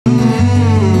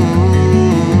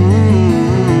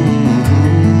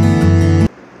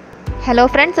Hello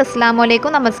friends,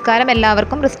 അസ്സലാമലൈക്കും. നമസ്കാരം.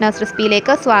 എല്ലാവർക്കും റിസ്നാസ്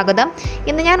റെസിപ്പിയിലേക്ക് സ്വാഗതം.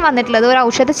 ഇന്ന് ഞാൻ വന്നിട്ടുള്ളത് ഒരു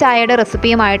ഔഷധ ചായയുടെ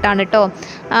റെസിപ്പിയുമായിട്ടാണ് കേട്ടോ.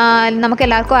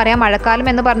 നമുക്കെല്ലാവർക്കും അറിയാം, മഴക്കാലം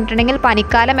എന്ന് പറഞ്ഞിട്ടുണ്ടെങ്കിൽ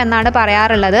പനിക്കാലം എന്നാണ്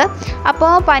പറയാറുള്ളത്.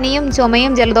 അപ്പോൾ പനിയും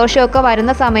ചുമയും ജലദോഷവും ഒക്കെ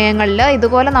വരുന്ന സമയങ്ങളിൽ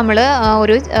ഇതുപോലെ നമ്മൾ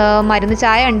ഒരു മരുന്ന്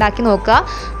ചായ ഉണ്ടാക്കി നോക്കുക.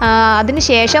 അതിന്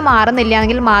ശേഷം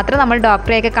മാറുന്നില്ലെങ്കിൽ മാത്രം നമ്മൾ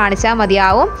ഡോക്ടറെയൊക്കെ കാണിച്ചാൽ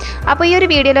മതിയാവും. അപ്പോൾ ഈ ഒരു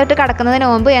വീഡിയോയിലോട്ട് കടക്കുന്നതിന്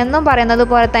മുമ്പ് എന്നും പറയുന്നത്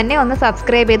പോലെ തന്നെ ഒന്ന്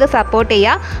സബ്സ്ക്രൈബ് ചെയ്ത് സപ്പോർട്ട്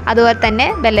ചെയ്യുക. അതുപോലെ തന്നെ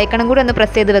ബെല്ലൈക്കണും കൂടി ഒന്ന്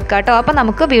പ്രസ് ചെയ്ത് വെക്കുക കേട്ടോ. അപ്പോൾ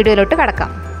നമുക്ക് വീഡിയോയിലോട്ട്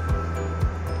കടക്കാം.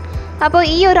 അപ്പോൾ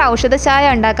ഈ ഒരു ഔഷധ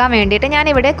ചായ ഉണ്ടാക്കാൻ വേണ്ടിയിട്ട്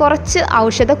ഞാനിവിടെ കുറച്ച്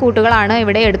ഔഷധ കൂട്ടുകളാണ്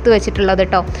ഇവിടെ എടുത്തു വെച്ചിട്ടുള്ളത്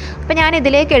കേട്ടോ. അപ്പോൾ ഞാൻ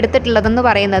ഇതിലേക്ക് എടുത്തിട്ടുള്ളതെന്ന്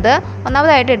പറയുന്നത്,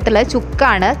 ഒന്നാമതായിട്ട് എടുത്തുള്ളത്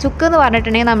ചുക്കാണ്. ചുക്ക് എന്ന്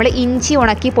പറഞ്ഞിട്ടുണ്ടെങ്കിൽ നമ്മൾ ഇഞ്ചി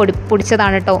ഉണക്കി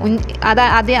പൊടിച്ചതാണ് കേട്ടോ.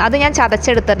 അത് ഞാൻ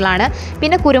ചതച്ചെടുത്തിട്ടുള്ളതാണ്.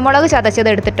 പിന്നെ കുരുമുളക്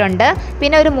ചതച്ചത് എടുത്തിട്ടുണ്ട്.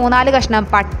 പിന്നെ ഒരു 3-4 കഷ്ണം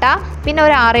പട്ട, പിന്നെ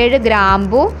ഒരു 6-7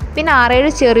 ഗ്രാമ്പൂ, പിന്നെ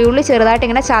 6-7 ചെറിയുള്ളി ചെറുതായിട്ട്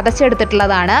ഇങ്ങനെ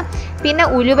ചതച്ചെടുത്തിട്ടുള്ളതാണ്. പിന്നെ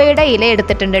ഉലുവയുടെ ഇല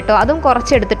എടുത്തിട്ടുണ്ട് കേട്ടോ, അതും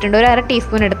കുറച്ച് എടുത്തിട്ടുണ്ട്, ഒരു 1/2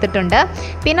 ടീസ്പൂൺ എടുത്തിട്ടുണ്ട്.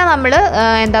 പിന്നെ നമ്മൾ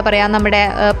എന്താ പറയുക, നമ്മുടെ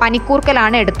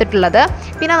പനിക്കൂർക്കലാണ് എടുത്തിട്ടുള്ളത്.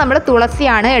 പിന്നെ നമ്മൾ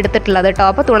തുളസിയാണ് എടുത്തിട്ടുള്ളത് കേട്ടോ.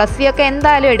 അപ്പോൾ തുളസിയൊക്കെ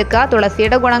എന്തായാലും എടുക്കുക.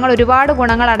 തുളസിയുടെ ഗുണങ്ങൾ, ഒരുപാട്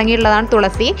ഗുണങ്ങൾ അടങ്ങിയിട്ടുള്ളതാണ്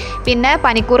തുളസി. പിന്നെ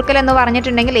പനിക്കൂർക്കൽ എന്ന്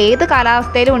പറഞ്ഞിട്ടുണ്ടെങ്കിൽ ഏത്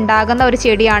കാലാവസ്ഥയിലും ഉണ്ടാകുന്ന ഒരു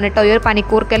ചെടിയാണ് കേട്ടോ ഈ ഒരു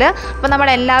പനിക്കൂർക്കൽ. അപ്പോൾ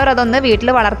നമ്മളെല്ലാവരും അതൊന്ന്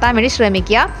വീട്ടിൽ വളർത്താൻ വേണ്ടി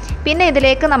ശ്രമിക്കുക. പിന്നെ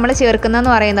ഇതിലേക്ക് നമ്മൾ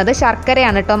ചേർക്കുന്നതെന്ന് പറയുന്നത്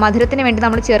ശർക്കരയാണ് കേട്ടോ, മധുരത്തിന് വേണ്ടി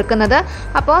നമ്മൾ ചേർക്കുന്നത്.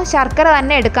 അപ്പോൾ ശർക്കര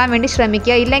തന്നെ എടുക്കാൻ വേണ്ടി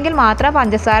ശ്രമിക്കുക, ഇല്ലെങ്കിൽ മാത്രം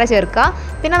പഞ്ചസാര ചേർക്കുക.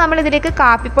 പിന്നെ നമ്മളിതിലേക്ക്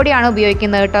കാപ്പിപ്പൊടിയാണ്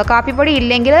ഉപയോഗിക്കുന്നത് കേട്ടോ. കാപ്പിപ്പൊടി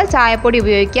ഇല്ലെങ്കിൽ ചായപ്പൊടി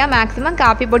ഉപയോഗിക്കുക. മാക്സിമം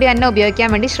കാപ്പിപ്പൊടി തന്നെ ഉപയോഗിക്കാൻ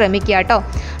വേണ്ടി ശ്രമിക്കുക കേട്ടോ.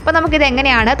 അപ്പോൾ നമുക്കിത്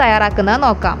എങ്ങനെയാണ് തയ്യാറാക്കുന്നത്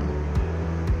നോക്കാം.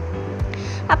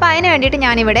 അപ്പോൾ അതിന് വേണ്ടിയിട്ട്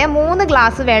ഞാനിവിടെ 3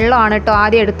 ഗ്ലാസ് വെള്ളമാണ് കേട്ടോ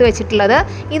ആദ്യം എടുത്ത് വെച്ചിട്ടുള്ളത്.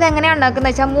 ഇതെങ്ങനെയാണ്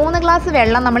ഉണ്ടാക്കുന്നത് വെച്ചാൽ, 3 ഗ്ലാസ്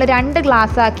വെള്ളം നമ്മൾ 2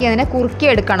 ഗ്ലാസ് ആക്കി അതിനെ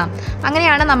കുറുക്കിയെടുക്കണം.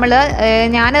 അങ്ങനെയാണ്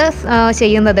ഞാൻ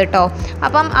ചെയ്യുന്നത് കേട്ടോ.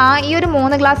 അപ്പം ഈ ഒരു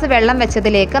 3 ഗ്ലാസ് വെള്ളം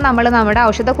വെച്ചതിലേക്ക് നമ്മൾ നമ്മുടെ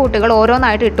ഔഷധക്കൂട്ടുകൾ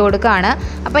ഓരോന്നായിട്ട് ഇട്ട് കൊടുക്കുകയാണ്.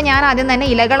 അപ്പോൾ ഞാൻ ആദ്യം തന്നെ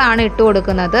ഇലകളാണ് ഇട്ട്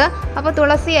കൊടുക്കുന്നത്. അപ്പോൾ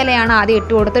തുളസി ഇലയാണ് ആദ്യം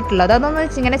ഇട്ട് കൊടുത്തിട്ടുള്ളത്. അതൊന്ന്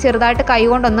ഇങ്ങനെ ചെറുതായിട്ട് കൈ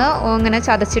കൊണ്ടൊന്ന് ഇങ്ങനെ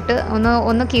ചതച്ചിട്ട്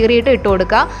ഒന്ന് കീറിയിട്ട് ഇട്ട്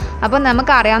കൊടുക്കുക. അപ്പം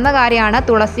നമുക്ക് അറിയാവുന്ന കാര്യമാണ്,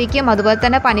 തുളസിക്കും അതുപോലെ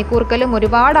തന്നെ പനിക്കൂർക്കലും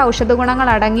ഒരുപാട് ഔഷധ ഗുണങ്ങൾ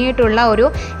അടങ്ങിയിട്ടുള്ള ഒരു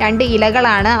 2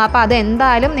 ഇലകളാണ്. അപ്പോൾ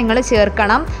അതെന്തായാലും നിങ്ങൾ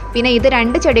ചേർക്കണം. പിന്നെ ഇത്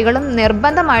 2 ചെടികളും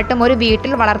നിർബന്ധമായിട്ടും ഒരു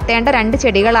വീട്ടിൽ വളർത്തേണ്ട 2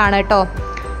 ചെടികളാണ് കേട്ടോ.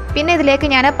 പിന്നെ ഇതിലേക്ക്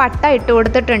ഞാൻ പട്ട ഇട്ട്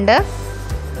കൊടുത്തിട്ടുണ്ട്,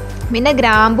 പിന്നെ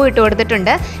ഗ്രാമ്പു ഇട്ട്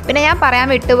കൊടുത്തിട്ടുണ്ട്. പിന്നെ ഞാൻ പറയാൻ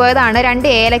വിട്ടുപോയതാണ്, 2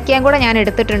 ഏലക്കയും കൂടെ ഞാൻ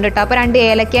എടുത്തിട്ടുണ്ട് കേട്ടോ. അപ്പോൾ 2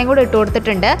 ഏലക്കയും കൂടെ ഇട്ട്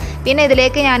കൊടുത്തിട്ടുണ്ട്. പിന്നെ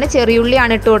ഇതിലേക്ക് ഞാൻ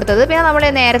ചെറിയുള്ളിയാണ് ഇട്ട് കൊടുത്തത്. പിന്നെ നമ്മൾ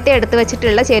നേരത്തെ എടുത്ത്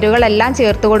വെച്ചിട്ടുള്ള ചേരുവകളെല്ലാം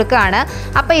ചേർത്ത് കൊടുക്കുകയാണ്.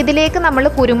 അപ്പോൾ ഇതിലേക്ക് നമ്മൾ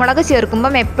കുരുമുളക്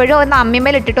ചേർക്കുമ്പം എപ്പോഴും ഒന്ന്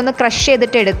അമ്മിമേൽ ഇട്ടിട്ടൊന്ന് ക്രഷ്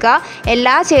ചെയ്തിട്ട് എടുക്കുക.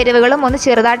 എല്ലാ ചേരുവകളും ഒന്ന്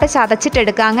ചെറുതായിട്ട്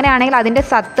ചതച്ചിട്ടെടുക്കുക. അങ്ങനെയാണെങ്കിൽ അതിൻ്റെ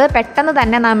സത്ത് പെട്ടെന്ന്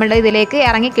തന്നെ നമ്മുടെ ഇതിലേക്ക്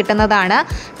ഇറങ്ങി കിട്ടുന്നതാണ്.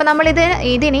 അപ്പോൾ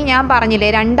ഇതിനി ഞാൻ പറഞ്ഞില്ലേ,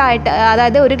 2 ആയിട്ട്,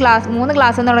 അതായത് 3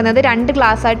 ഗ്ലാസ് എന്ന് പറയുന്നത് 2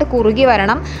 ഗ്ലാസ് ആയിട്ട് കുറുകി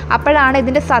വരണം. അപ്പോഴാണ്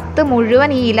ഇതിൻ്റെ സത്ത് മുഴുവൻ,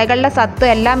 ഈ ഇലകളുടെ സത്ത്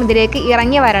എല്ലാം ഇതിലേക്ക്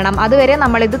ഇറങ്ങി വരണം. അതുവരെ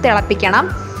നമ്മളിത് തിളപ്പിക്കണം.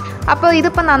 അപ്പോൾ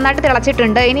ഇതിപ്പോൾ നന്നായിട്ട്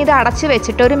തിളച്ചിട്ടുണ്ട്. ഇനി ഇത് അടച്ച്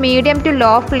വെച്ചിട്ട് ഒരു മീഡിയം ടു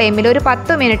ലോ ഫ്ലെയിമിൽ ഒരു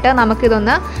 10 മിനിറ്റ്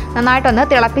നമുക്കിതൊന്ന് നന്നായിട്ടൊന്ന്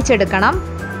തിളപ്പിച്ചെടുക്കണം.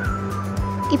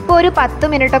 ഇപ്പോൾ ഒരു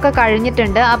 10 മിനിറ്റൊക്കെ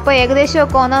കഴിഞ്ഞിട്ടുണ്ട്. അപ്പോൾ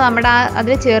ഏകദേശമൊക്കെ ഒന്ന് നമ്മുടെ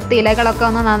അതിൽ ചേർത്ത് ഇലകളൊക്കെ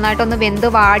ഒന്ന് നന്നായിട്ടൊന്ന് വെന്ത്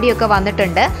വാടിയൊക്കെ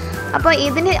വന്നിട്ടുണ്ട്. അപ്പോൾ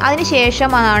അതിന്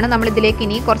ശേഷമാണ് നമ്മളിതിലേക്ക്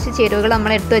ഇനി കുറച്ച് ചേരുവകൾ,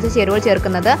 നമ്മൾ എടുത്തു വെച്ച ചേരുവകൾ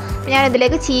ചേർക്കുന്നത്. ഞാൻ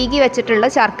ഇതിലേക്ക് ചീകി വെച്ചിട്ടുള്ള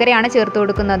ശർക്കരയാണ് ചേർത്ത്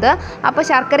കൊടുക്കുന്നത്. അപ്പോൾ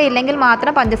ശർക്കര ഇല്ലെങ്കിൽ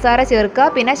മാത്രം പഞ്ചസാര ചേർക്കുക.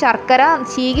 പിന്നെ ശർക്കര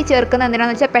ചീകി ചേർക്കുന്നത്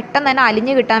എന്തിനാണെന്ന് വെച്ചാൽ പെട്ടെന്ന് തന്നെ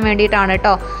അലിഞ്ഞ് കിട്ടാൻ വേണ്ടിയിട്ടാണ്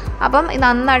കേട്ടോ. അപ്പം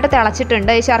നന്നായിട്ട്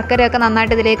തിളച്ചിട്ടുണ്ട്. ഈ ശർക്കരയൊക്കെ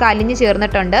നന്നായിട്ട് ഇതിലേക്ക് അലിഞ്ഞ്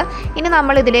ചേർന്നിട്ടുണ്ട്. ഇനി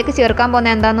നമ്മൾ ഇതിലേക്ക് ചേർക്കാൻ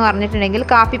പോകുന്നത് എന്താണെന്ന് പറഞ്ഞിട്ടുണ്ടെങ്കിൽ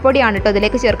കാപ്പിപ്പൊടിയാണ് കേട്ടോ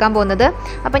ഇതിലേക്ക് ചേർക്കാൻ പോകുന്നത്.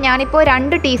 അപ്പോൾ ഞാനിപ്പോൾ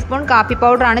 2 ടീസ്പൂൺ കാപ്പി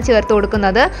പൗഡറാണ് ചേർത്ത്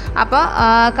കൊടുക്കുന്നത്. അപ്പോൾ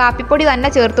കാപ്പിപ്പൊടി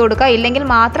തന്നെ ചേർത്ത് കൊടുക്കുക, ഇല്ലെങ്കിൽ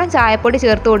മാത്രം ചായപ്പൊടി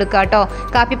ചേർത്ത് കൊടുക്കുക കേട്ടോ.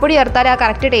 കാപ്പിപ്പൊടി ചേർത്താൽ ആ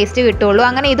കറക്റ്റ് ടേസ്റ്റ് കിട്ടുള്ളൂ.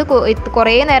 അങ്ങനെ ഇത്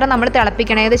കുറേ നേരം നമ്മൾ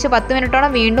തിളപ്പിക്കണം, ഏകദേശം 10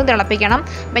 മിനിറ്റോളം വീണ്ടും തിളപ്പിക്കണം.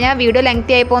 അപ്പോൾ ഞാൻ വീഡിയോ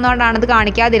ലെങ്തി ആയി പോകുന്നതുകൊണ്ടാണ് ഇത്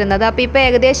കാണിക്കാതിരുന്നത്. അപ്പോൾ ഇപ്പോൾ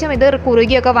ഏകദേശം ഇത്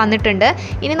കുറുകിയൊക്കെ വന്നിട്ടുണ്ട്.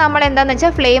 ഇനി നമ്മൾ എന്താണെന്ന്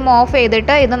വെച്ചാൽ ഫ്ലെയിം ഓഫ്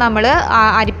ചെയ്തിട്ട് ഇത് നമ്മൾ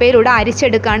അരിപ്പയിലൂടെ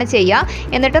അരിച്ചെടുക്കുകയാണ് ചെയ്യുക.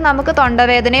 എന്നിട്ട് നമുക്ക്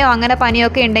തൊണ്ടവേദനയോ അങ്ങനെ പനിയോ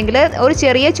ഒക്കെ ഉണ്ടെങ്കിൽ ഒരു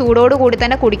ചെറിയ ചൂടോട് കൂടി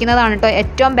തന്നെ കുടിക്കുന്നതാണ് കേട്ടോ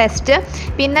ഏറ്റവും ബെസ്റ്റ്.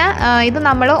 പിന്നെ ഇത്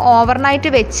നമ്മൾ ഓവർനൈറ്റ്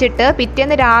വെച്ചിട്ട്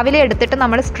പിറ്റേന്ന് രാവിലെ എടുത്തിട്ട്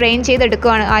നമ്മൾ സ്ട്രെയിൻ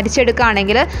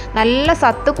അരിച്ചെടുക്കുകയാണെങ്കിൽ നല്ല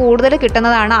സത്ത് കൂടുതൽ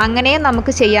കിട്ടുന്നതാണ്. അങ്ങനെയും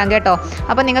നമുക്ക് ചെയ്യാം കേട്ടോ.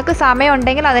 അപ്പോൾ നിങ്ങൾക്ക് സമയം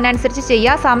ഉണ്ടെങ്കിൽ അതിനനുസരിച്ച്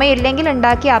ചെയ്യുക, സമയമില്ലെങ്കിൽ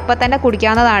ഉണ്ടാക്കി അപ്പം തന്നെ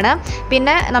കുടിക്കാവുന്നതാണ്.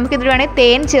 പിന്നെ നമുക്കിതിൽ വേണമെങ്കിൽ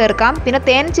തേൻ ചേർക്കാം. പിന്നെ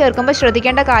തേൻ ചേർക്കുമ്പോൾ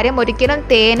ശ്രദ്ധിക്കേണ്ട കാര്യം, ഒരിക്കലും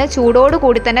തേന് ചൂടോട്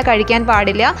കൂടി തന്നെ കഴിക്കാൻ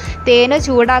പാടില്ല. തേന്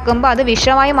ചൂടാക്കുമ്പോൾ അത്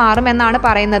വിഷമായി മാറുമെന്നാണ്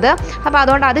പറയുന്നത്. അപ്പോൾ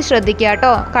അതുകൊണ്ട് അത് ശ്രദ്ധിക്കുക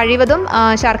കേട്ടോ. കഴിവതും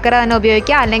ശർക്കര തന്നെ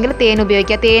ഉപയോഗിക്കുക, അല്ലെങ്കിൽ തേൻ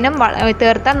ഉപയോഗിക്കുക. തേനും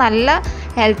ചേർത്താൽ നല്ല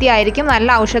ഹെൽത്തി ആയിരിക്കും.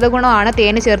 നല്ല ഔഷധ ഗുണമാണ്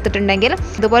തേൻ ചേർത്തിട്ടുണ്ടെങ്കിൽ.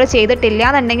 ഇതുപോലെ ചെയ്തിട്ടില്ല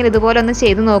എന്നുണ്ടെങ്കിൽ ഇതുപോലെ ഒന്ന്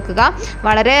ചെയ്ത് നോക്കുക.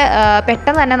 വളരെ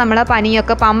പെട്ടെന്ന് തന്നെ നമ്മളെ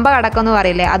പനിയൊക്കെ പമ്പ കടക്കുമെന്ന്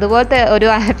പറയില്ലേ, അതുപോലത്തെ ഒരു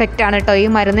എഫക്റ്റാണ് കേട്ടോ ഈ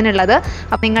മരുന്നിനുള്ളത്.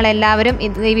 അപ്പോൾ നിങ്ങളെല്ലാവരും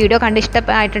ഈ വീഡിയോ കണ്ട്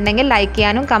ഇഷ്ടമായിട്ടുണ്ടെങ്കിൽ ലൈക്ക്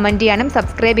ചെയ്യാനും കമൻറ്റ് ചെയ്യാനും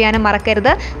സബ്സ്ക്രൈബ് ചെയ്യാനും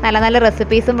മറക്കരുത്. നല്ല നല്ല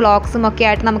റെസിപ്പീസും വ്ളോഗ്സും ഒക്കെ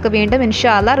ആയിട്ട് നമുക്ക് വീണ്ടും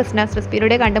ഇൻഷാ അല്ലാഹ് റിസ്നാസ്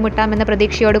റെസിപ്പിയിലൂടെ കണ്ടുമുട്ടാമെന്ന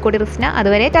പ്രതീക്ഷയോട് കൂടി റിസ്ന.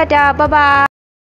 അതുവരെ ടാറ്റാ ബൈ.